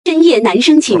夜男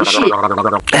生寝室。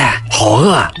哎，好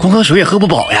饿啊，光喝水也喝不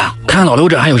饱呀。看老刘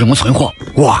这还有什么存货？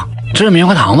哇，这是棉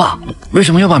花糖吧？为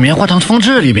什么要把棉花糖放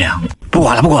这里边啊？不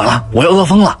管了，我要饿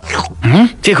疯了。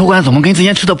这口感怎么跟之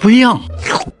前吃的不一样？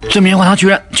这棉花糖居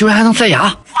然还能塞牙，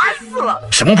烦死了！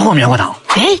什么破棉花糖？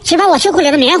哎，谁把我秋裤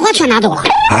里的棉花全拿走了？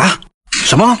啊？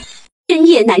什么？深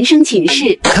夜男生寝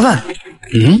室。开饭。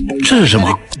这是什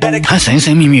么？还神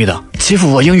神秘秘的，欺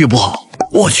负我英语不好。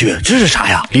我去，这是啥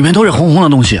呀？里面都是红红的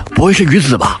东西，不会是鱼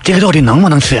籽吧？这个到底能不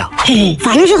能吃呀？嘿嘿，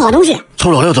反正是好东西。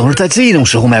臭老六总是在这种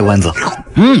时候卖关子。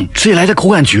吃起来这口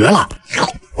感绝了，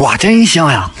哇，真香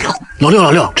呀！老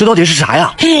六，这到底是啥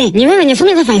呀？嘿，你问问你聪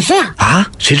明的粉丝呀。啊，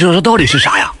谁知道这到底是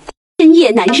啥呀？深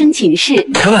夜男生寝室。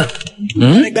开饭。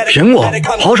苹果，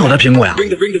好丑的苹果呀。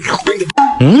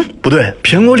不对，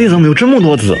苹果里怎么有这么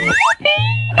多籽？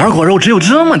而果肉只有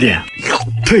这么点。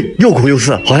呸，又苦又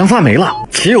涩，好像发霉了。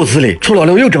岂有此理！臭老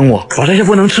六又整我，把这些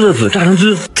不能吃的籽榨成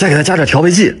汁，再给它加点调味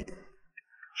剂。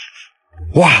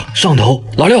哇，上头！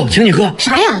老六，请你喝。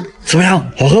啥呀？怎么样，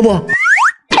好喝不？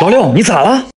老六，你咋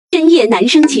了？深夜男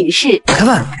生寝室。开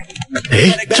饭。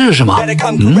哎，这是什么？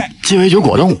鸡尾酒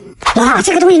果冻。哇，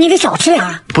这个东西你得少吃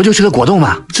啊！不就是个果冻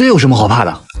吗？这有什么好怕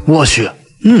的？我去，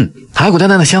还有股淡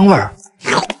淡的香味儿。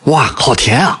哇，好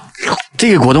甜啊！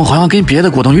这个果冻好像跟别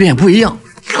的果冻有点不一样，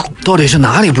到底是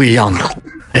哪里不一样呢？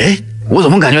哎，我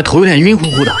怎么感觉头有点晕乎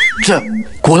乎的？这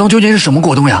果冻究竟是什么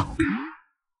果冻呀？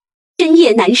深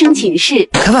夜男生寝室。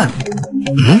开饭。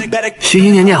心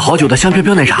心念念好久的香飘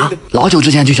飘奶茶，老久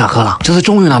之前就想喝了，这次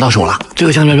终于拿到手了。这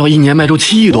个香飘飘一年卖出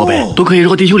7亿多杯，都可以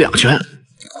绕地球2圈。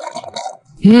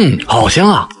好香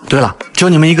啊！对了，教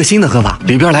你们一个新的喝法，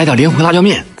里边来点灵魂辣椒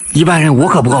面。一般人我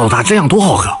可不告诉他这样多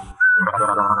好喝。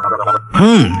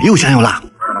又香又辣，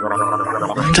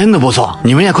真的不错，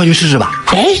你们也快去试试吧。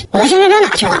哎，我的香飘飘哪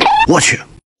去了？我去！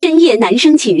深夜男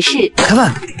生寝室。开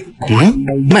饭。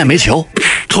卖煤球，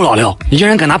臭老六，你竟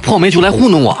然敢拿破煤球来糊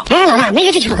弄我！哎，老大，那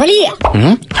个是巧克力。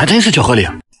还真是巧克力。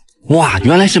哇，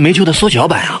原来是煤球的缩小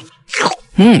版啊！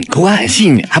口感很细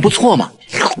腻，还不错嘛。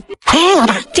哎，老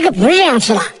大，这个不是这样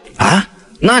吃的啊？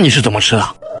那你是怎么吃的？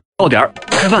到点儿，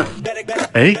开饭。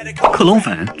哎，克隆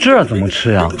粉这怎么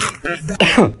吃呀？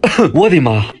我的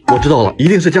妈！我知道了，一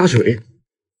定是加水。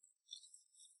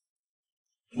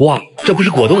哇，这不是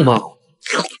果冻吗？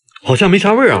好像没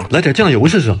啥味儿啊，来点酱油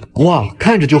试试。哇，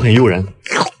看着就很诱人。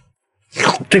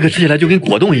这个吃起来就跟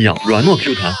果冻一样，软糯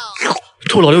Q 弹。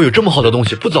臭老六有这么好的东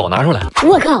西，不早拿出来？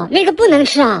我靠，那个不能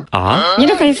吃啊！你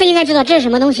的粉丝应该知道这是什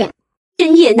么东西。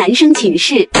深夜男生寝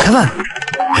室。开饭。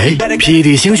哎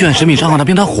 ，PED 星炫食品上好的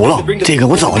冰糖葫芦，这个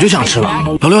我早就想吃了。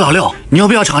老六，你要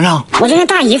不要尝尝？我今天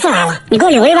大姨夫来了，你给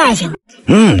我留一半行。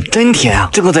真甜啊！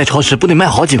这个在超市不得卖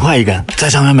好几块一根，在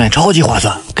上面买超级划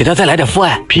算。给他再来点父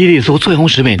爱 ，PED 搜翠红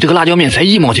食品，这个辣椒面才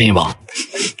1毛钱一包，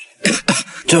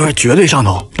这味绝对上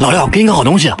头。老六，给你个好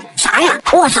东西。啥呀？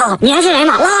我操，你还是人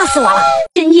吗？辣死我了！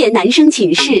深夜男生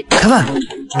寝室。开饭。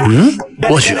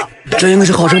我去，这应该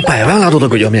是号称100万辣度的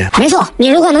鬼椒面。没错，你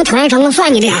如果能挑战成功，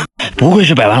算你厉害。不愧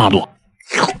是100万辣度，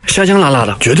香香辣辣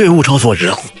的，绝对物超所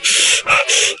值。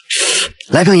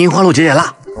来瓶银花露解解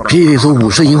辣 ，PED 搜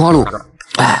50银花露。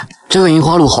哎，这个银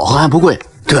花露好喝还不贵。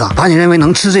对了，把你认为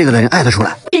能吃这个的人艾特出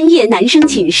来。深夜男生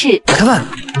寝室。开饭。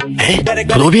哎，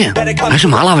土豆片还是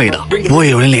麻辣味的，不会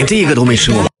有人连这个都没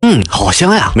吃过吧？好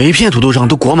香呀，每一片土豆上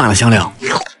都裹满了香料。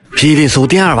PED 搜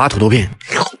第2把土豆片。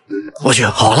我去，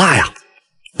好辣呀！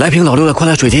来瓶老六的快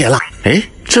乐水解解辣。哎，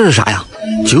这是啥呀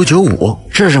？995，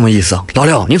这是什么意思？老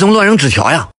六，你怎么乱扔纸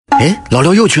条呀？哎，老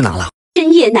六又去哪了？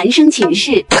深夜男生寝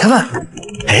室。开饭。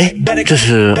哎，这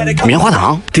是棉花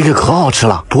糖，这个可好吃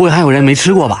了，不会还有人没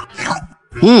吃过吧？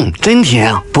真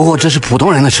甜啊！不过这是普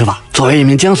通人的吃法，作为一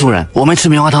名江苏人，我们吃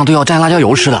棉花糖都要蘸辣椒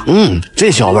油吃的。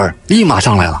这小味儿立马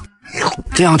上来了，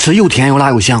这样吃又甜又辣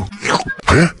又香。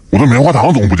哎，我的棉花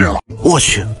糖怎么不见了？我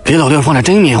去，给老六放点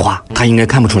真棉花，他应该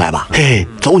看不出来吧？嘿嘿，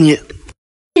走你！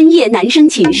深夜男生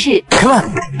寝室。开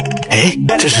饭。哎，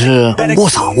这是……我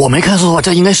操，我没看错，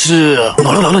这应该是……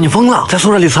老六，你疯了，在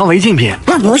宿舍里藏违禁品？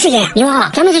那不是的，你忘了，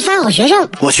咱们是3好学生。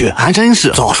我去，还真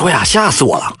是，早说呀，吓死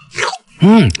我了。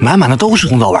满满的都是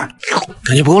红枣味儿，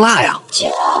感觉不够辣呀。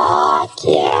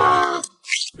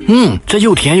这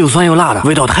又甜又酸又辣的，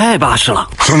味道太巴适了。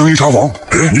301查房，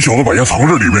哎，你小子把烟藏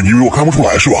这里面，你以为我看不出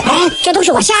来是吧？哎，这都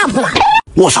是我下铺了。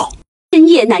我操！深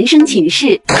夜男生寝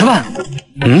室。开饭。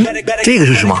这个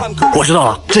是什么？我知道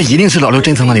了，这一定是老六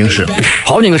珍藏的零食。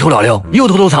好你个臭老六，又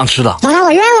偷藏吃的。老大，我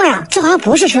冤枉呀，这好像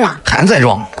不是吃的。还在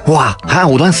装？哇，还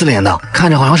藕断丝连的，看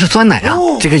着好像是酸奶啊。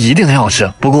这个一定很好吃，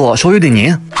不过稍微有点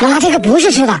黏。老大，这个不是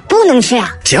吃的，不能吃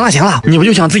呀。行了，你不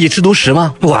就想自己吃独食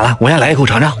吗？不管了，我先来一口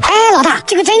尝尝。哎，老大，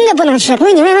这个真的不能吃，不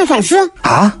是你问问粉丝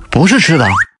啊？不是吃的。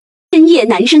深夜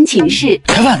男生寝室，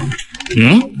开饭。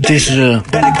这是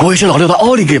不会是老六的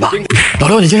奥利给吧？老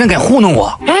六，你竟然敢糊弄我！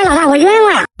哎，老大，我冤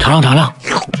枉。尝尝，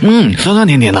酸酸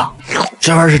甜甜的，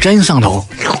这玩意儿是真上头。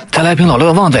再来瓶老六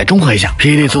的旺仔中和一下，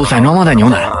霹雳酥散装旺仔牛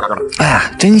奶。哎呀，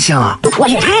真香啊！我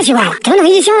去，太奇怪了，整整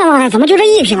1箱的旺仔怎么就这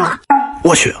1瓶了？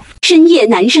我去，深夜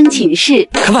男生寝室，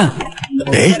开饭。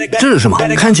哎，这是什么？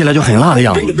看起来就很辣的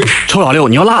样子。臭老六，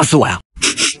你要辣死我呀！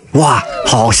哇，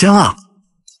好香啊！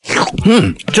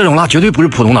这种辣绝对不是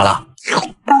普通的辣，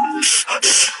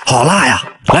好辣呀！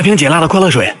来瓶解辣的快乐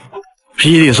水，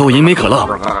霹雳酥银梅可乐。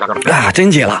啊，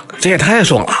真解辣，这也太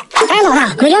爽了！哎，老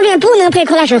大，鬼椒面不能配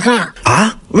快乐水喝呀？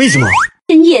啊？为什么？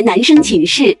深夜男生寝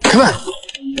室，开饭。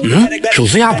手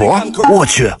撕鸭脖，我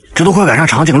去，这都快赶上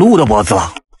长颈鹿的脖子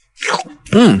了。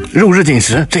肉质紧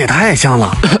实，这也太香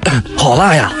了，好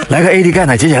辣呀！来个 AD 钙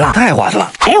奶解辣，太划算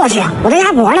了。哎，我去，我的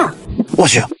鸭脖呢？我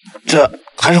去，这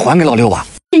还是还给老六吧。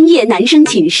深夜男生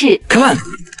寝室，开饭。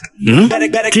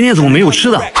今天怎么没有吃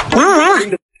的？来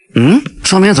了。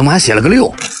上面怎么还写了个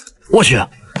6？我去，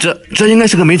这应该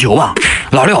是个煤球吧？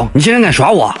老六，你竟然敢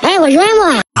耍我！哎，我冤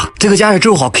枉呀！这个加热之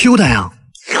后好 Q 弹呀！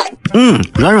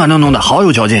软软嫩嫩的，好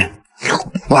有嚼劲。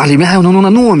哇，里面还有浓浓的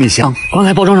糯米香。刚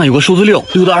才包装上有个数字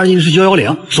6的2进是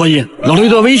910，所以老六有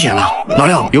点危险了。老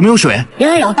六，有没有水？有，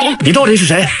给。你到底是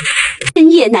谁？深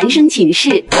夜男生寝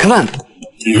室，开饭。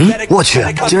我去，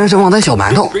竟然是旺仔小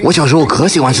馒头，我小时候可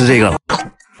喜欢吃这个了。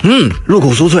入口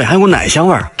酥脆，还有股奶香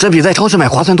味儿，这比在超市买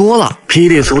划算多了。霹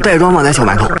雳酥袋装旺仔小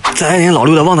馒头，再来点老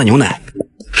六的旺仔牛奶，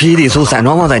霹雳酥散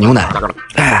装旺仔牛奶。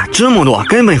哎，这么多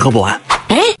根本喝不完。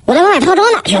哎，我的旺仔套装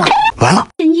哪去了？完了，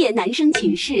深夜男生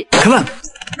寝室，开饭。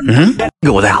给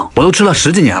我在行，我都吃了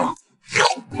10几年了。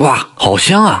哇，好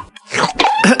香啊！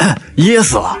噎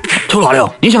死了！臭老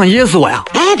六，你想噎死我呀？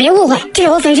哎，别误会，这是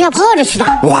我粉丝要泡着吃的。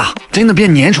哇，真的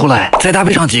变粘出来，再搭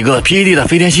配上几个 PED 的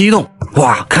飞天蜥蜴冻，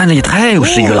哇，看着也太有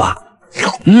食欲了吧！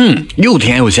又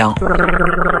甜又香。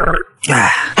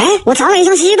哎，我藏了1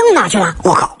箱蜥蜴冻哪去了？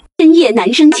我靠！深夜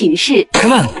男生寝室，开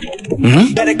饭。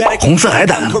红色海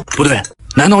胆，不对，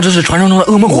难道这是传说中的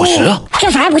恶魔果实啊？这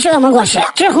才不是恶魔果实，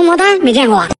这是红毛丹，没见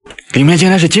过。里面竟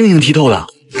然是晶莹剔透的，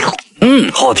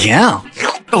好甜啊！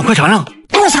让我快尝尝。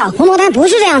我操，红毛丹不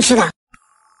是这样吃的。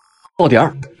到点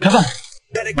儿，开饭。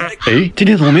哎，今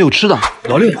天怎么没有吃的？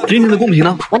老六，今天的贡品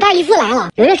呢？我大姨夫来了，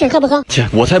有热水喝不喝？切，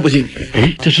我才不信。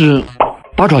哎，这是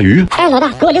八爪鱼。哎，老大，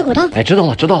给我流口汤。哎，知道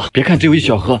了。别看只有1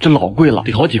小盒，这老贵了，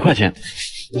得好几块钱。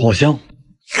好香，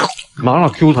麻辣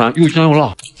Q 弹，又香又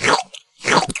辣。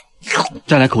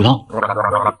再来口汤，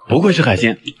不愧是海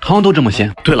鲜，汤都这么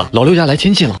鲜。对了，老六家来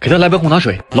亲戚了，给他来杯红糖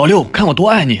水。老六，看我多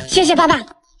爱你。谢谢爸爸。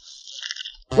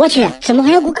我去，怎么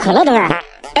还有股可乐的味儿？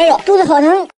哎呦，肚子好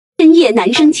疼。深夜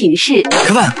男生寝室，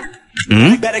开饭。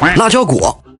辣椒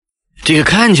果，这个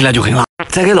看起来就很辣。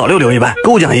再给老六留一半，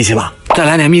够讲义气吧？再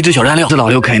来点秘制小蘸料，这老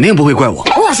六肯定不会怪我。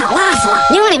我操，辣死了！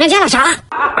你往里面加了啥？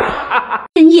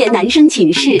深夜男生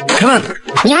寝室，开饭。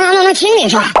你还能轻点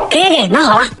说？给，拿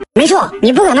好了。没错，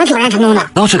你不可能挑战成功的。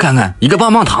当时看看一个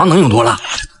棒棒糖能有多辣？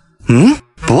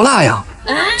不辣呀，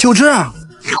就这样。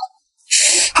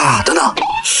等等，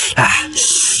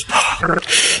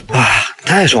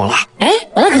太爽了！哎，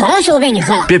我的可乐是不是被你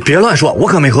喝了？别乱说，我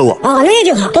可没喝过。哦，那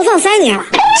就好，都放3年了。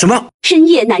什么？深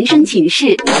夜男生寝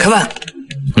室，开饭。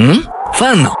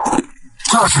饭呢？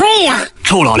好脆呀！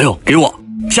臭老六，给我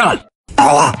下来！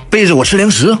好啊，背着我吃零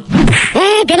食。哎，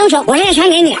别动手，我现在全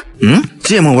给你。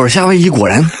芥末味夏威夷果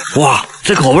仁，哇，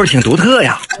这口味挺独特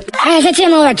呀。哎，这芥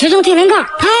末味直冲天灵盖，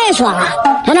太爽了。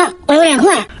等等，我有点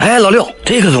困。哎，老六，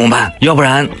这可怎么办？要不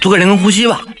然做个人工呼吸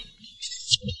吧。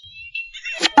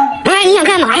哎，你想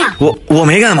干嘛呀？我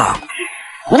没干嘛。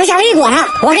我的小威果呢？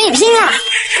我跟你拼了！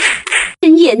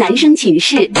深夜男生寝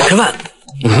室，开饭。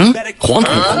黄土，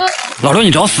老六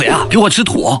你找死呀！给我吃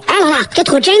土！哎，老大，这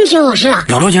土真挺好吃的。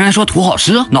老六竟然说土好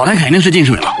吃，脑袋肯定是进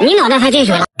水了。你脑袋还进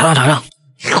水了？尝尝。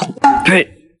呸，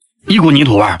一股泥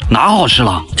土味，哪好吃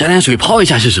了？加点水泡一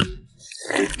下试试。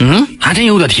还真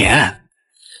有点甜，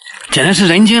简直是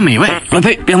人间美味。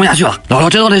呸，编不下去了。老六，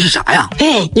这到底是啥呀？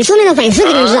哎，你聪明的粉丝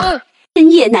肯定知道。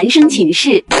深夜男生寝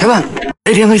室，开饭。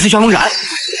雷霆黑丝旋风斩，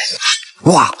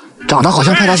哇，长得好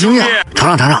像派大星呀！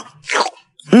尝尝。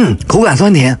口感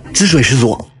酸甜，汁水十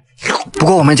足。不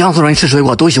过我们江苏人吃水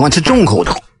果都喜欢吃重口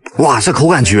的。哇，这口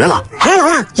感绝了！哎，老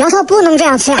大，杨桃不能这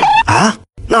样吃啊！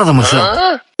那怎么吃？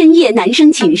深夜男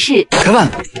生寝室，开饭。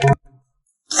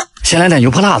先来点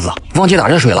油泼辣子，忘记打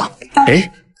热水了。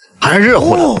哎，还是热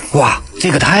乎的。哇，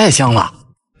这个太香了，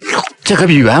这可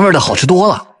比原味的好吃多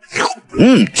了。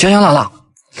香辣辣。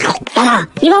老大，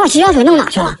你把我洗脚水弄哪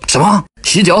去了？什么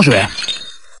洗脚水？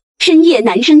深夜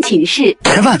男生寝室，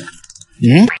开饭。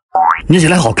捏起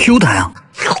来好 Q 弹啊！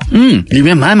里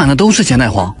面满满的都是咸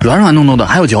蛋黄，软软糯糯的，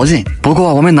还有嚼劲。不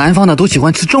过我们南方的都喜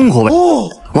欢吃重口味。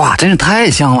哇，真是太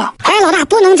香了！哎，老大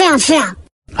不能这样吃呀！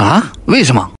啊？为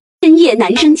什么？深夜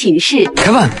男生寝室，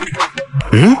开饭。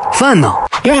饭呢？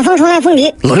远方传来风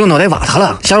笛，老六脑袋瓦塌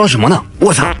了，瞎说什么呢？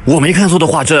我操！我没看错的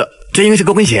话，这应该是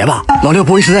高跟鞋吧？老六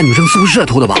不会是在女生宿舍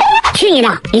偷的吧？去你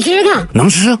的！你试试看，能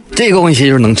吃？这高跟鞋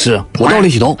就是能吃，我倒立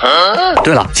起头。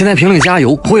对了，现在评论加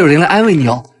油，会有人来安慰你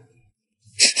哦。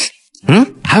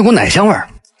还有股奶香味儿。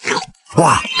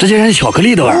哇，这竟然是巧克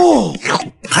力的味儿，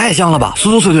太香了吧！酥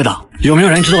酥脆脆的。有没有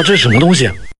人知道这是什么东西？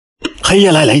黑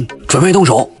夜来临，准备动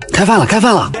手，开饭了，开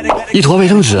饭了！一坨卫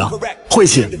生纸，晦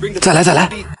气，再来！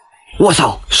我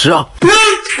操，屎啊！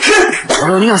老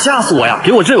六，你想吓死我呀？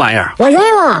给我这玩意儿！我冤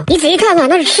枉！你仔细看看，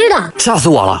那是吃的。吓死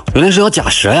我了！原来是要假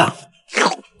蛇呀！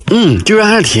居然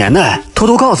还是甜的！偷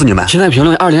偷告诉你们，现在评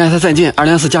论2023再见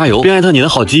，2024加油，并艾特你的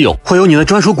好基友，会有你的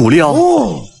专属鼓励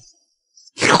哦。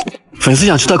粉丝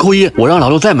想吃的扣1，我让老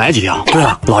六再买几条。对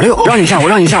了，老六，让你下，我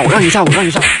让你下。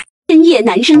深夜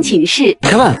男生寝室，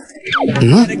开饭。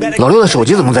老六的手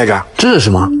机怎么在这儿？这是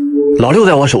什么？老六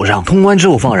在我手上，通关之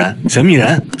后放人，神秘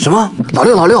人？什么？老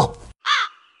六！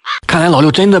看来老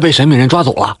六真的被神秘人抓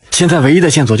走了。现在唯一的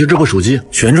线索就这部手机，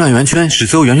旋转圆圈使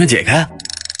所有圆圈解开，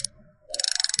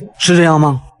是这样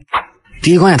吗？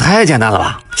第一关也太简单了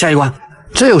吧？下一关。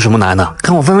这有什么难的？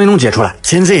看我分分钟解出来，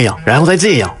先这样，然后再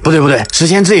这样，不对，是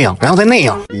先这样，然后再那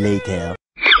样。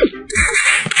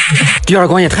第二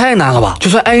关也太难了吧？就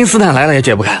算爱因斯坦来了也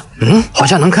解不开。好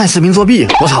像能看视频作弊。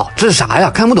我操，这是啥呀？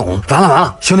看不懂。完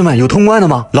了，兄弟们，有通关的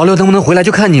吗？老六能不能回来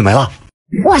就看你们了。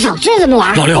我操，这怎么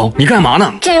玩？老六，你干嘛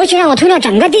呢？这游戏让我吞掉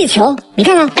整个地球，你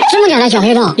看看，这么点的小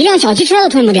黑洞，一辆小汽车都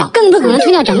吞不掉，更不可能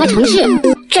吞掉整个城市。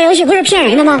这游戏不是骗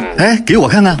人的吗？哎，给我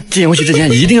看看，进游戏之前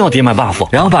一定要叠满 buff，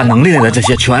 然后把能力类的这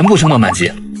些全部升到满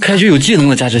级。开局有技能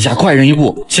的加持下，快人一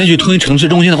步，先去吞城市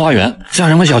中心的花园，像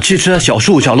什么小汽车、小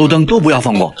树、小路灯都不要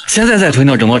放过。现在再吞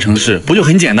掉整座城市，不就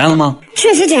很简单了吗？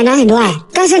确实简单很多哎，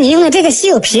但是你用的这个稀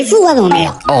有皮肤我怎么没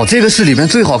有？哦，这个是里面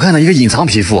最好看的一个隐藏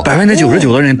皮肤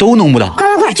，99%的人都弄不到。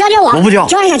快，教我！我不教，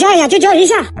教一下，就教一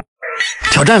下。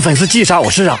挑战粉丝击杀我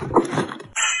试啊！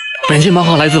本期冒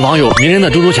号来自网友名人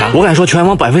的猪猪侠，我敢说全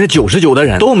网99%的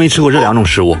人都没吃过这两种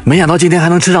食物，没想到今天还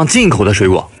能吃上进口的水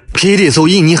果。PDD 搜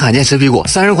印尼罕见吃皮果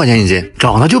，30块钱一斤，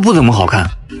长得就不怎么好看，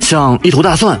像一头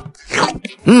大蒜。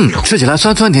吃起来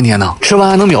酸酸甜甜的，吃完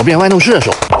还能秒变豌豆射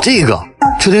手。这个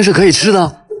确定是可以吃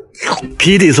的。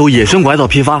PDD 搜野生拐枣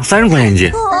批发，30块钱一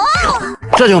斤，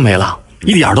这就没了，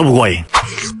一点都不过瘾。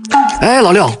哎，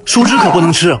老六，树枝可不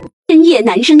能吃。深夜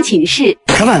男生寝室，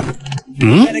开饭。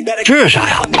这是啥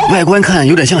呀？外观看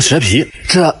有点像蛇皮，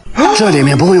这里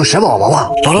面不会有蛇宝宝吧？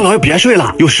老六，别睡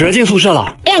了，有蛇进宿舍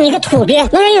了。哎，你个土鳖，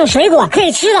那边有水果可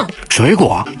以吃的。水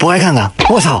果？不爱看看？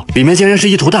我操，里面竟然是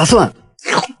一头大蒜。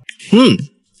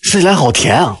吃起来好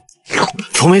甜啊！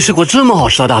从没吃过这么好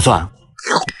吃的大蒜。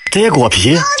这些果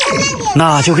皮，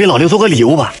那就给老六做个礼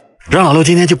物吧，让老六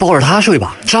今天就抱着它睡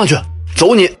吧。上去，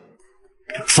走你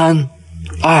！3、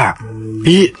2、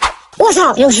1。我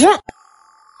操，有蛇！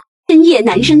深夜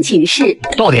男生寝室，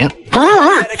到点。老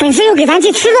大，粉丝又给咱寄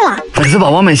吃的了。粉丝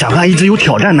宝宝们想看一只有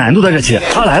挑战难度的这期，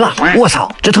他来了！我操，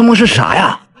这他妈是啥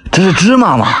呀？这是芝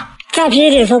麻吗？在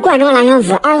PPT 搜罐装蓝杨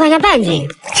子，20块钱半斤。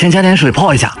先加点水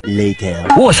泡一下。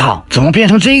我操，怎么变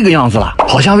成这个样子了？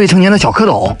好像未成年的小蝌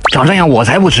蚪，长这样我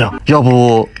才不吃。要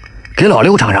不给老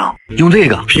六尝尝？用这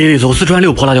个 PPT 搜4川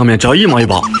6泼辣椒面，只要1毛1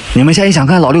包。你们现在想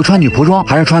看老六穿女仆装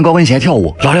还是穿高跟鞋跳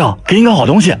舞？老六，给你个好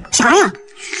东西。啥呀？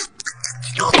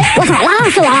我操，拉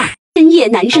死我了！深夜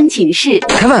男生寝室，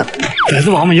开饭。粉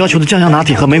丝宝宝们要求的酱香拿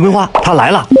铁和玫瑰花，它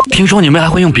来了。听说你们还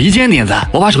会用鼻尖点赞，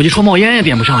我把手机戳冒烟也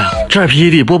点不上呀。这是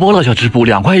PPT 波波乐小吃部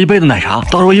2块1杯的奶茶，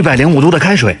倒入105度的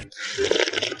开水。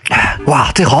哇，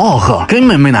这好好喝，根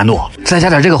本没难度。再加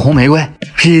点这个红玫瑰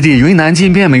 ，PPT 云南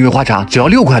金边玫瑰花茶，只要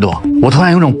6块多。我突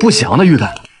然有种不祥的预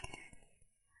感。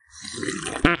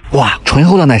哇，醇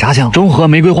厚的奶茶香，中和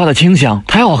玫瑰花的清香，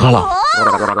太好喝了。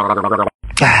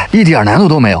一点难度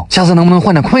都没有，下次能不能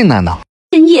换点困难的？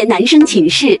深夜男生寝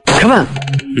室，开饭。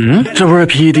这不是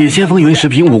PPT 先锋云食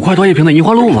品5块多一瓶的银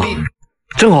花露吗？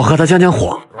正好和它降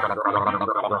火。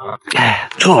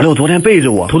臭老六昨天背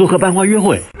着我偷偷和班花约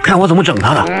会，看我怎么整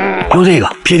他的。用这个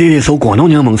PPT 搜果冻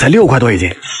柠檬才6块多一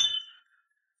斤，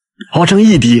熬成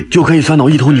1滴就可以酸倒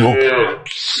1头牛。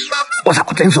我操，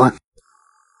真酸！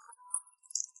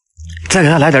再给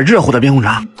他来点热乎的冰红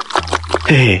茶。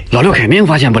嘿，老六肯定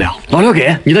发现不了。老六，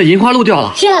给你的银花露掉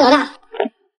了。谢了，老大。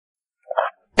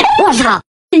我操！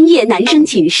深夜男生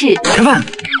寝室，开饭。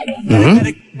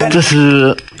这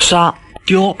是沙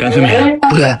雕干脆面，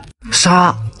不对，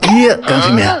沙爹干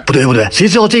脆面，不对，谁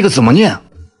知道这个怎么念？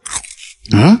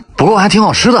不过还挺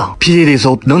好吃的。PTT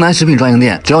搜能南食品专营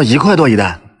店，只要1块多一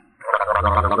袋。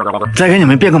再给你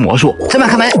们变个魔术，这边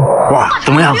开门。哇，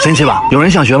怎么样，神奇吧？有人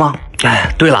想学吗？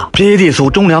哎，对了 ，PTT 搜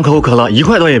中粮可口可乐1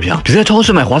块多一瓶，比在超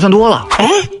市买划算多了。哎，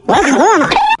我的可乐呢？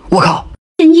我靠！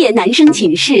深夜男生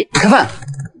寝室，开饭。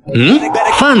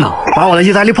饭呢？把我的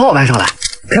意大利泡搬上来，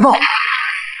开爆。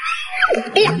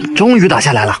哎呀，终于打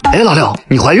下来了。哎，老六，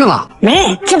你怀孕了？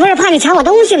没，这不是怕你抢我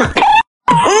东西吗？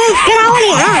别打我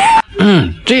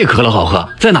脸！这可乐好喝，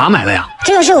在哪买的呀？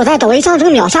这个是我在抖音商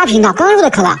城秒杀频道刚入的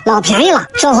可乐，老便宜了。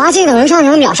走华信抖音商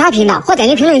城秒杀频道，或点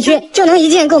击评论区就能一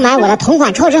键购买我的同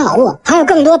款超值好物，还有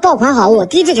更多爆款好物，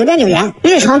低至9.9元。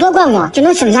日常多逛逛就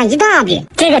能省下一大笔，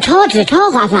这个超值超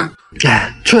划算。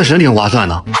哎，确实挺划算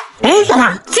的。哎，老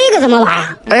大，这个怎么玩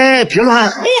啊？哎，别乱！哎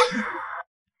呀，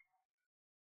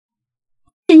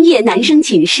深夜男生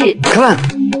寝室，开饭。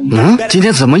今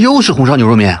天怎么又是红烧牛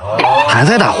肉面？还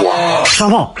在打火，上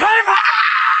炮！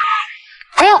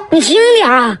哎呦，你轻点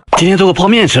啊！今天做个泡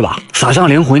面吃吧，撒上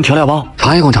灵魂调料包，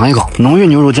尝一口，尝一口，浓郁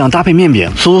牛肉酱搭配面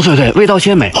饼，酥酥脆脆，味道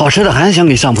鲜美，好吃的还想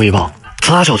给上铺一包。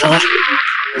擦手，擦手！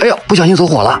哎呦，不小心走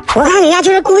火了。我看人家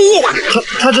就是故意的。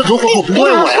他这走火可不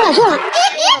怪我呀。错了。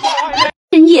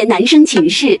深夜男生寝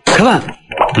室，开饭。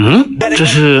这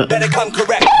是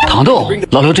糖豆，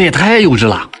老刘这也太幼稚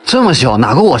了，这么小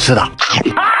哪够我吃的？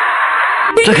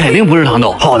这肯定不是糖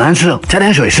豆，好难吃，加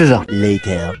点水试试。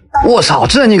我操，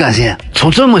这你敢信？从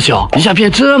这么小一下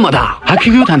变这么大，还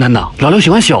QQ 弹弹的。老刘喜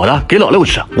欢小的，给老六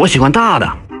吃，我喜欢大的。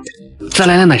再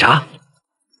来点奶茶，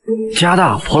加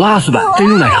大 Plus 版珍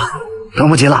珠奶茶。等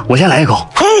不及了，我先来一口。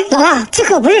哎，老大，这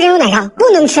可不是珍珠奶茶，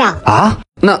不能吃啊！啊？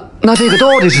那这个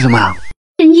到底是什么呀？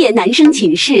深夜男生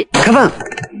寝室，开饭。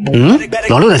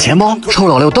老六的钱包，臭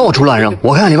老六到处乱扔，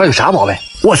我看里边有啥宝贝。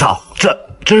我操，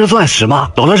这是钻石吗？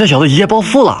老六这小子一夜暴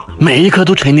富了，每一颗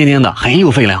都沉甸甸的，很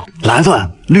有分量。蓝钻、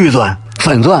绿钻、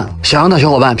粉钻，想要的小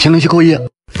伙伴评论区扣1。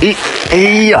哎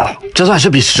呀，这钻石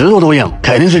比石头都硬，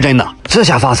肯定是真的。这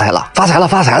下发财了，发财了，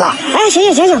发财了！哎，醒，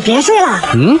别睡了。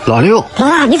老六，老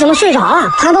大，你怎么睡着了？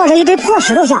还抱着一堆破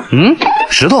石头下。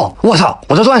石头，我操，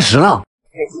我这钻石呢？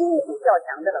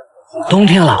冬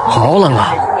天了，好冷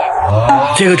啊！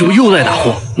这个猪又在打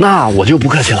呼，那我就不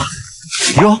客气了。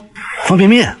哟，方便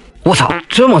面，我操，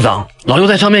这么脏！老六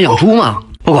在上面养猪吗？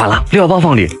不管了，料包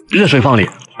放里，热水放里。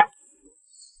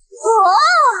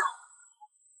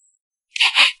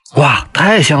哇，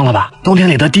太香了吧！冬天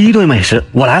里的第一顿美食，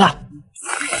我来了。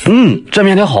这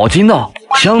面条好筋道，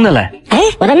香的嘞。哎，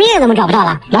我的面怎么找不到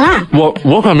了？老大，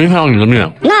我可没看到你的面。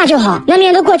那就好，那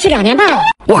面都过去2年半了。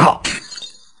我靠！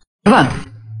吃饭。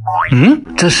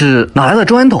这是哪来的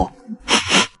砖头？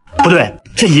不对，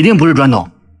这一定不是砖头。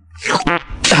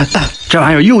这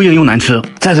玩意儿又硬又难吃，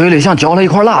在嘴里像嚼了一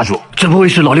块蜡烛。这不会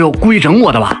是老六故意整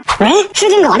我的吧？喂，事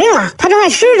情搞定了，他正在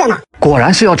吃着呢。果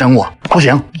然是要整我，不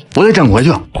行，我得整回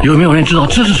去。有没有人知道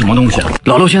这是什么东西？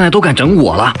老六现在都敢整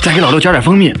我了，再给老六加点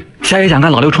蜂蜜。下一想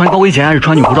看老六穿高跟鞋还是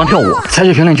穿女服装跳舞？猜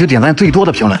去评论区点赞最多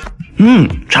的评论。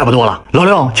差不多了，老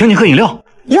六，请你喝饮料。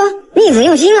哟，逆子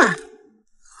用心啊！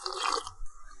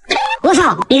我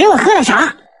操，你给我喝的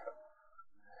啥？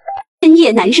深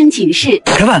夜男生寝室，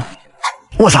开饭。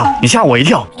我操，你吓我一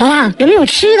跳。老大，有没有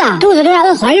吃的？肚子都要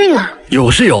饿怀孕了。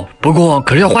有是有，不过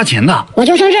可是要花钱的。我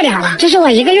就剩这点了，这是我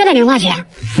1个月的零花钱。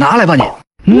拿来吧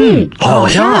你。好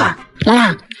香啊！老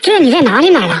大，这你在哪里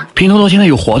买的？拼多多现在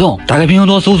有活动，打开拼多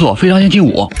多搜索非常星期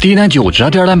5，第一单9折，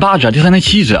第二单8折，第三单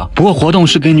7折。不过活动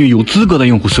是根据有资格的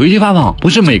用户随机发放，不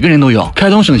是每个人都有。开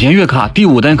通省钱月卡，第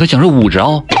5单可享受5折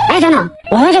哦。哎，等等，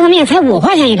我的这个面才5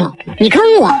块钱一桶，你坑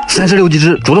我！36几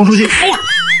只，主动出击。哎呀，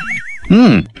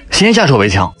先下手为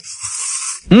强。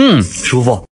舒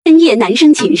服。深夜男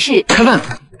生寝室，开饭。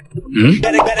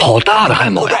好大的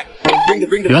汉堡呀！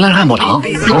原来是汉堡糖，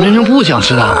我明明不想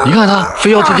吃它，你看它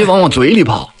非要直接往我嘴里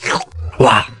跑。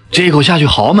哇，这一口下去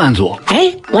好满足。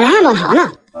哎，我的汉堡糖呢？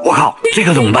我靠，这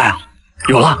可怎么办啊？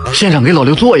有了，现场给老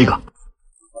刘做一个。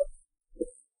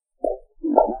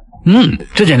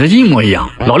这简直一模一样，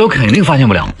老刘肯定发现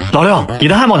不了。老六，你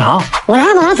的汉堡糖？我的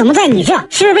汉堡糖怎么在你这？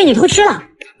是不是被你偷吃了？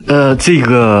这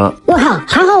个……我靠，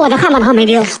还好我的汉堡糖没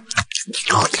丢。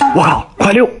我靠，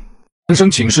快溜！人生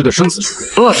寝室的生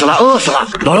死。饿死了！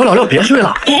老六，别睡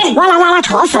了！哎，哇啦哇啦，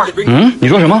吵死了！你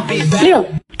说什么6？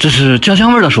这是酱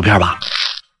香味的薯片吧？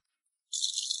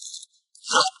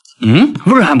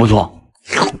味儿还不错。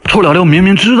臭老六明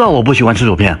明知道我不喜欢吃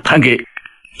薯片，还给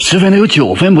10分的有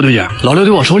9分不对劲。老六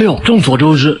对我说6，众所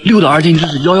周知，6的二进制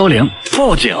是110。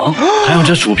报警！还有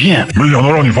这薯片，没想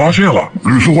到让你发现了，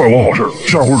屡次坏我好事，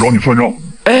下回找你算账。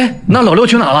哎，那老六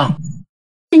去哪了？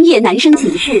深夜男生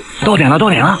寝室，到点了！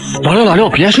老六，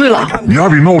别睡了！你还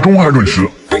比闹钟还准时。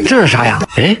这是啥呀？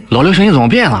哎，老六声音怎么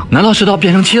变了？难道是到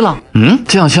变声期了？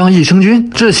酱香益生菌，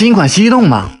这是新款洗衣冻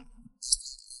吗？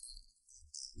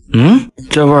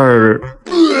这味儿，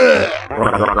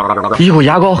一股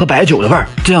牙膏和白酒的味儿。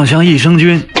酱香益生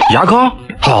菌，牙膏？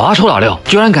好啊，臭老六，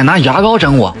居然敢拿牙膏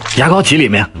整我！牙膏挤里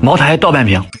面，茅台倒半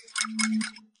瓶。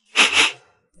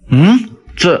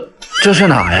这是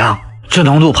哪呀？这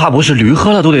浓度怕不是驴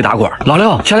喝了都得打滚。老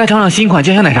六，下来尝尝新款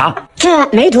健香奶茶。这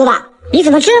没毒吧？你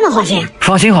怎么这么好心？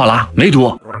放心好了，没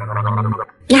毒。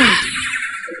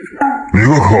你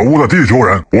个可恶的地球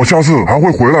人，我下次还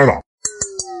会回来的。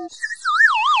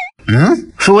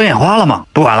是我眼花了吗？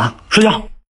不管了，睡觉。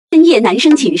深夜男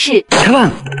生寝室，开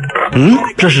饭。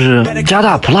这是加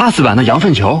大 Plus 版的羊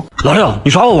粪球。老六，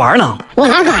你耍我玩呢？我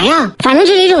哪敢呀？反正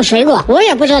这是一种水果，我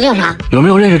也不知道叫啥。有没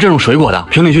有认识这种水果的？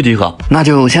评论区集合。那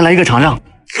就先来一个尝尝。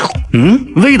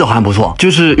味道还不错，就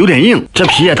是有点硬，这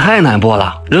皮也太难剥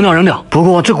了，扔掉扔掉。不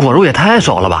过这果肉也太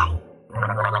少了吧！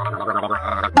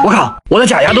我靠，我的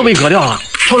假牙都被割掉了！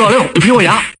臭老六，你赔我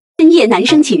牙！深夜男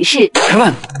生寝室，开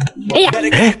饭。哎呀，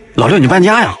哎，老六你搬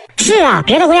家呀？是啊，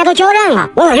别的国家都交战了，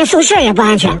我感觉宿舍也不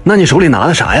安全。那你手里拿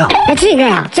的啥呀？哎，这个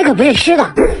呀，这可不是吃的。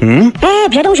哎，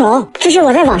别动手，这是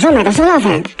我在网上买的酸辣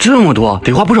粉。这么多，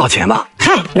得花不少钱吧？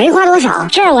嗨，没花多少，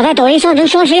这是我在抖音商城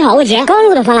双十一好物节刚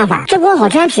入的酸辣粉，这波好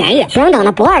吃还便宜，平等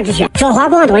的不二之选。左滑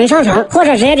逛抖音商城，或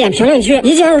者直接点评论区，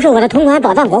一键入手我的同款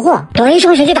宝藏国货。抖音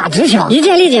双十一打直销，一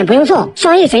键立减不用送，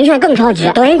上亿神券更超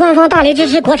值。抖音官方大力支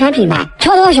持国产品牌，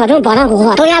超多小众宝藏国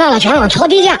货都压到了全网超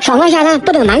低价，爽快下单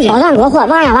不等满减。宝藏国货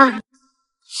挖呀挖。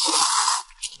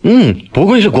不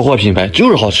愧是国货品牌，就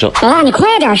是好吃。老大，你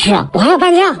快点吃，我还要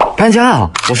搬家。搬家啊，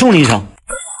我送你一程。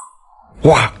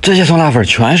哇，这些酸辣粉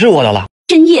全是我的了。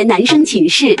深夜男生寝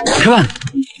室，吃饭。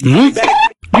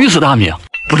绿色大米，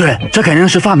不对，这肯定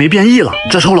是发霉变异了。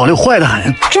这臭老六坏得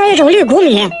很。这是一种绿谷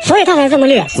米，所以它才这么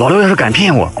绿。老六要是敢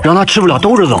骗我，让他吃不了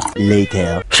兜着走。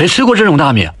谁吃过这种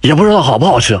大米，也不知道好不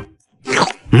好吃。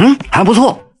还不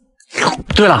错。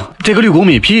对了，这个绿谷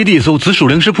米 PED 搜紫薯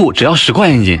零食铺只要10块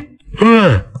1斤。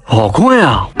好贵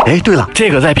啊！哎，对了，这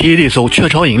个在 PED 搜雀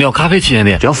巢饮料咖啡旗舰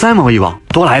店只要3毛1包，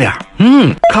多来点。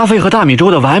咖啡和大米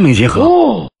粥的完美结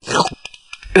合。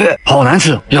好难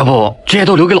吃，要不这些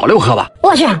都留给老六喝吧？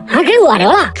我去，还给我留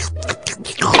了！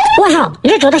我操，你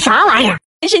这煮的啥玩意儿？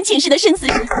男生寝室的生死。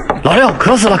老六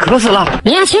渴死了，渴死了！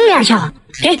你要轻点敲。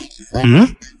给。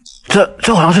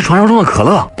这好像是传说中的可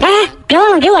乐。哎，别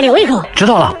忘了给我留一口。知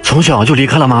道了，从小就离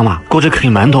开了妈妈，过着啃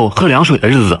馒头喝凉水的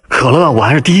日子，可乐我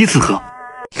还是第一次喝。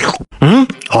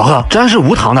好喝，真是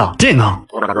无糖的，健康。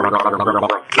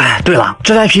哎，对了，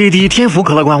这在 PED 天府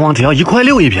可乐官网只要1块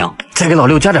6一瓶，再给老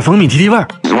六加点蜂蜜提提味儿。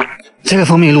这个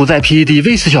蜂蜜露在 PED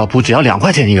威士小铺只要2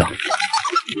块钱一个。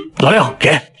老六，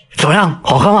给，怎么样？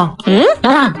好喝吗？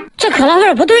老大，这可乐味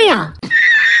儿不对呀。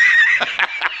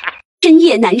深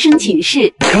夜男生寝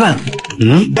室，开饭。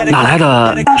哪来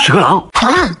的屎壳郎？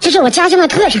老大，这是我家乡的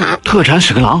特产。特产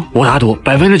屎壳郎，我打赌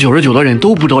99%的人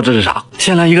都不知道这是啥。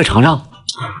先来一个尝尝。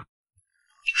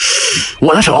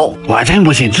我的手，我还真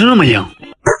不信这么硬。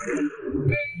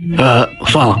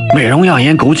算了，美容养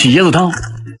颜枸杞椰子汤。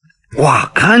哇，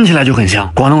看起来就很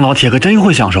香，广东老铁可真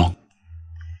会享受。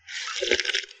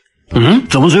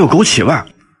怎么只有枸杞味儿？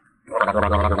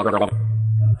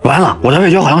完了，我的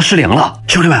味觉好像失灵了，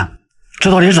兄弟们，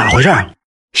这到底是咋回事？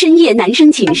深夜男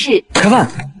生寝室，开饭。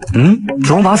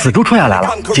怎么把死猪踹下来了？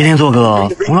今天做个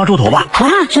红烧猪头吧。老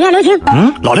大，手下留情。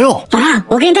老六。老大，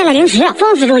我给你带了零食，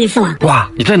放死猪一次了。哇，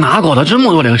你在哪搞的这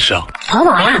么多零食？淘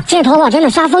宝呀，现在淘宝真的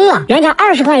杀疯了，原价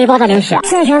20块一包的零食，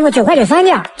现在全部9块93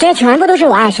件，这些全部都是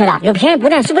我爱吃的，有便宜不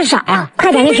占是不是傻呀？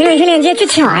快点击评论区链接去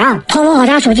抢呀！淘宝好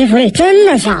家手机福利真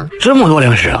的香，这么多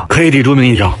零食，可以抵著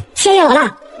命一条。谢谢老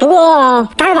大，不过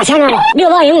大家把钱拿来，6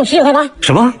包一共19块8。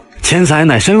什么？钱财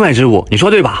乃身外之物，你说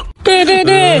对吧？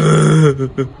对。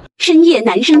深夜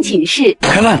男生寝室，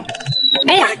开饭。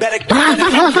哎呀，老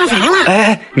大发财了！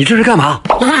哎，你这是干嘛？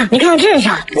老大，你看这是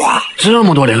啥？哇，这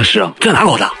么多零食，这哪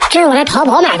搞的？这是我在淘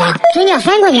宝买的，均价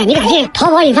3块钱，你敢信？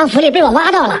淘宝隐藏福利被我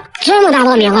挖到了，这么大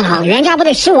包棉花糖，原价不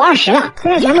得15、20了，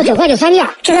现在全部9块93件。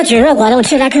这个止热果冻吃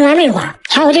起来 Q 弹内滑，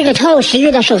还有这个超有食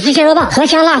欲的手撕蟹肉棒和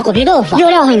香辣虎皮豆腐，用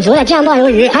料很足的酱爆鱿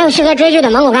鱼，还有适合追剧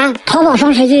的芒果干。淘宝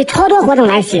双十一超多活动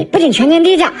来袭，不仅全天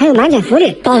低价，还有满减福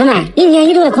利。宝子们，1年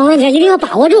1度的狂欢节一定要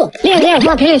把握住，链接也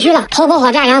放评论区了。淘宝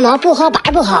好炸羊毛，不薅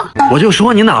白不好。我就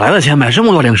说你哪来的钱买这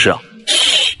么多零食？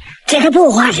嘘，这个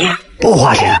不花钱。不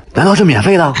花钱？难道是免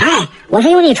费的？哎，我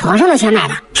是用你床上的钱买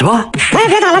的。什么？哎，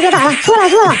别打了，错了。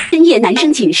深夜男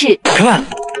生寝室，开饭。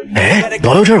哎，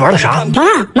老六这是玩的啥？老大，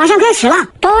马上开始了，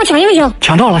帮我抢英雄！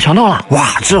抢到了，抢到了！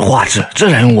哇，这画质，这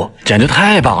人物简直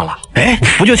太棒了！哎，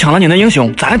不就抢了你的英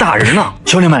雄，咋还打人呢？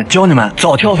兄弟们，教你们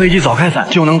早跳飞机早开伞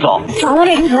就能走。找到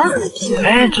这条河。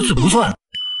哎，这次不算。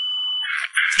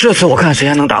这次我看谁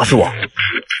还能打死我。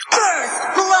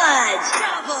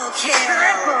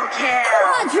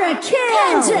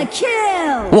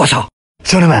我操！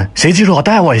兄弟们，谁技术好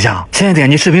带我一下？现在点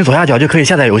击视频左下角就可以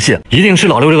下载游戏，一定是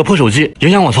老六这个破手机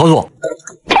影响我操作。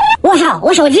我操，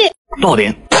我手机爆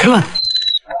点，开饭。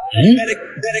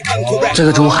这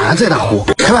个猪还在打呼，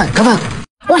开饭，开饭。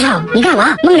我操，你干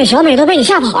嘛？梦里小美都被你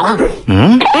吓跑了。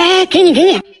哎，给你给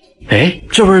你。哎，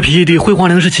这不是 PED 辉煌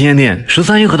零食旗舰店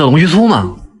13一盒的龙须酥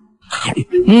吗？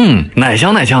奶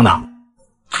香奶香的。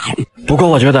不过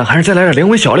我觉得还是再来点灵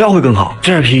魂小料会更好。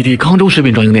这是 PED 康州食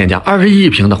品专营店家21亿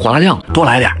瓶的胡辣酱，多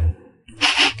来点。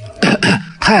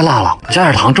太辣了，加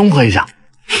点糖中和一下。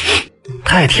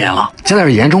太甜了，加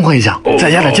点盐中和一下。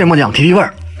再加点芥末酱提提味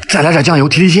儿，再来点酱油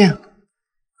提提鲜。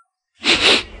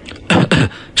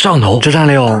上头，这蘸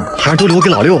料还是都留给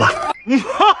老六吧。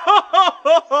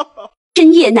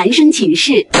深夜男生寝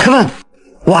室，开饭！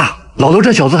哇，老刘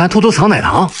这小子还偷偷藏奶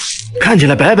糖，看起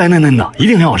来白白嫩嫩的，一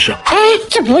定很好吃。哎，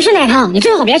这不是奶糖，你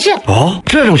最好别吃。哦，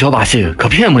这种小把戏可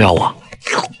骗不了我。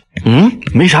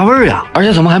没啥味儿呀，而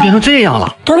且怎么还变成这样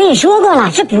了？都跟你说过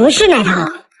了，这不是奶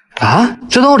糖啊，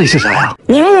这到底是啥呀？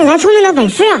你问问咱聪明的粉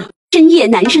丝呀。深夜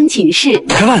男生寝室，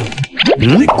开饭！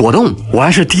果冻，我还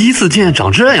是第一次见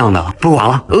长这样的。不管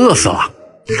了，饿死了。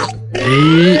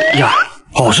哎呀！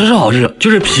好吃是好吃，就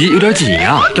是皮有点紧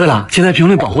呀。对了，现在评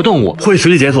论保护动物会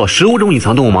随机解锁15种隐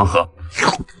藏动物盲盒。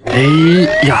哎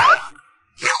呀，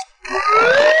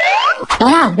老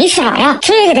大，你傻呀？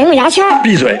吃这个得用牙签。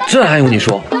闭嘴，这还用你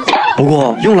说？不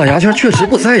过用了牙签确实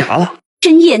不塞牙了。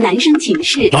深夜男生寝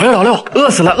室，老六，饿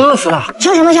死了，饿死了！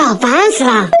笑什么笑？烦死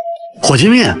了！火鸡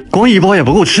面光一包也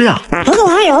不够吃呀。不够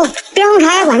还有标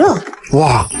茶管肉。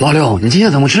哇，老六，你今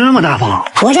天怎么这么大方？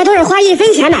我这都是花1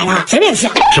分钱买的，随便吃。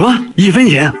什么1分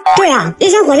钱？对啊，一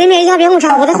箱火鸡面，一箱别红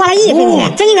茶，我才花了1分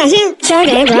钱，真心感谢。现在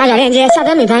点击左下角链接下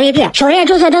载美团 APP，首页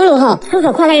注册登录后搜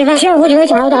索快乐1分，75后就能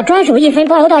享受到专属1分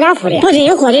包邮到家福利。不仅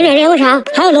有火鸡面、别红茶，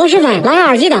还有螺蛳粉、蓝牙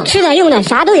耳机等，吃的用的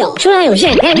啥都有，数量有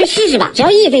限，赶紧去试试吧，只要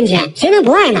1分钱，谁能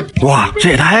不爱呢？哇，这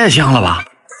也太香了吧！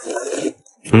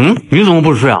你怎么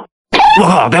不吃呀？我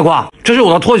靠，别挂，这是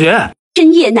我的拖鞋。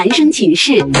深夜男生寝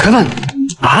室，开饭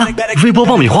啊！微波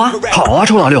爆米花，好啊，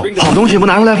臭老六，好东西不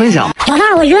拿出来分享。老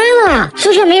大，我冤枉啊！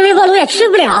宿舍没微波炉也吃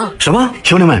不了。什么？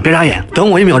兄弟们别眨眼，等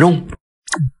我1秒钟。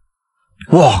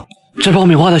哇，这爆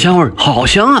米花的香味好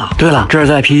香啊！对了，这是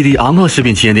在 PED 昂克食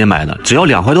品旗舰店买的，只要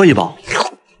2块多一包。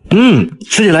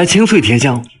吃起来清脆甜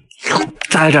香。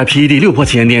再来点 PED 6破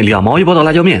旗舰店2毛1包的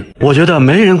辣椒面，我觉得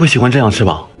没人会喜欢这样吃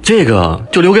吧。这个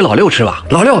就留给老六吃吧。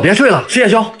老六别睡了，吃夜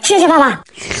宵。谢谢爸爸。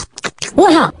我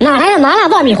操，哪来的麻辣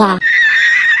爆米花？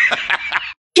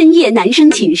深夜男生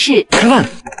寝室，吃饭。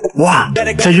哇，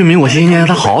这玉米我心念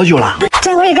它好久了。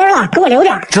再回一根了，给我留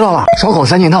点。知道了，烧烤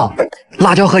3件套，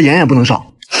辣椒和盐也不能少。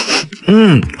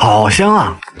好香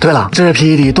啊！对了，这是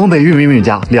PED 东北玉米米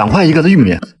家2块1个的玉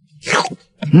米。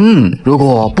如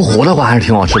果不糊的话还是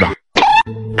挺好吃的。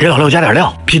给老六加点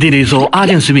料 ，PED 的一搜阿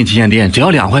健食品旗舰店，只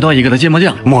要2块多1个的芥末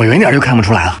酱，抹匀点就看不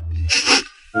出来了。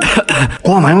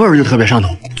光闻味儿就特别上头，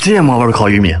芥末味烤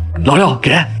玉米。老六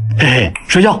给，嘿嘿，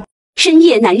睡觉。深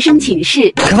夜男生寝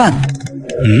室，吃饭。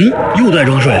又在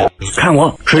装水，看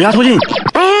我水压突进。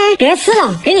哎，别吃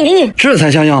了，给你。这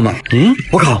才像样呢。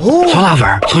我靠，酸辣粉、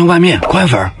葱油拌面、宽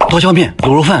粉、刀削面、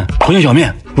卤肉饭、重庆小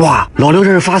面。哇，老刘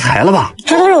这是发财了吧？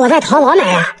这都是我在淘宝买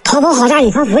的，淘宝好价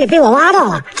隐藏福利被我挖到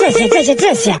了。这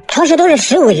些，超市都是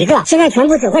15一个，现在全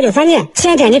部9块93件，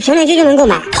现在点击评论区就能购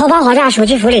买。淘宝好价暑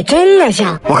期福利真的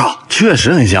香。我靠，确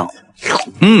实很香。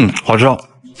好吃。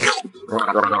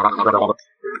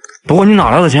不过你哪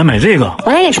来的钱买这个？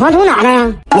我在你床头拿的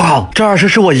呀。我靠，这20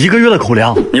是我1个月的口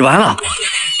粮，你完了。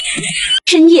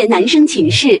深夜男生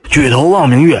寝室，举头望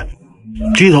明月，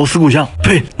低头思故乡。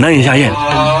呸，难以下咽。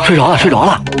睡着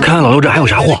了。看看老刘这还有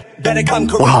啥货？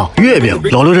我靠，月饼！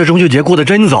老刘这中秋节过得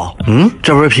真早。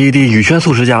这不是 PED 宇轩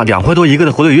素食家2块多1个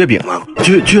的火腿月饼吗？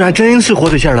居然真是火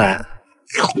腿馅的。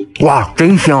哇，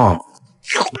真香！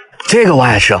这个我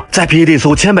爱吃，在 PED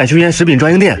搜千百秋园食品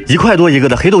专营店1块多1个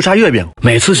的黑豆沙月饼，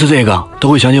每次吃这个都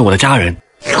会想起我的家人。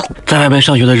在外面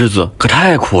上学的日子可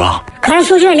太苦了。可是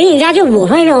宿舍离你家就5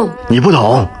分钟。你不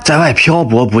懂，在外漂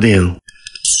泊不定。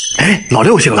哎，老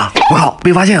六醒了！我靠，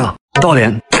被发现了！到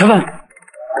点，开饭。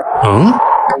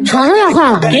床上要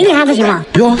坏了，给你还不行吗？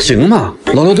哟，行吗？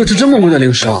老六都吃这么贵的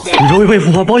零食啊？你这会被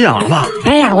富婆包养了吧？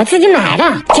哎呀，我自己买的。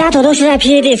加土豆时代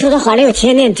PED 搜索好六旗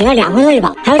舰店只要2块多一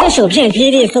包，还有这手片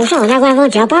PED 搜上网家官方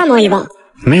只要8毛一包。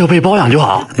没有被包养就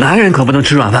好，男人可不能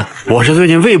吃软饭。我是最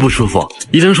近胃不舒服，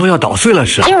医生说要捣碎了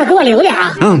吃。一会儿给我留点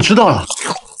啊。知道了。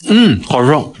好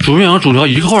热，薯片和薯条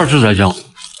一块吃才香。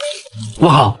我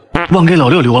靠，忘给老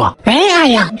六留了。哎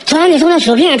呀，昨天你送的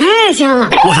薯片也太香了。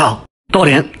我操，到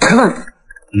点吃饭。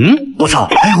我操，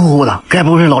黑乎乎的，该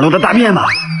不会是老六的大便吧？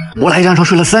我来一张床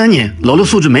睡了3年，老六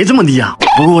素质没这么低啊。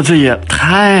不过这也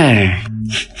太……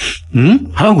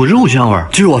还有股肉香味儿。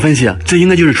据我分析，这应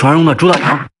该就是传说中的猪大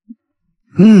肠。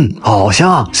好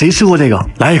香啊！谁吃过这个？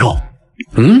来一口。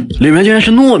里面竟然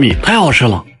是糯米，太好吃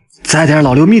了。再点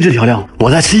老六秘制调料，我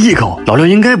再吃一口，老六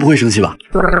应该不会生气吧？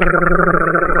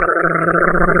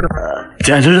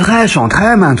简直是太爽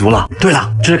太满足了。对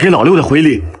了，这是给老六的回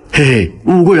礼，嘿嘿，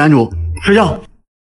物归原主，睡觉。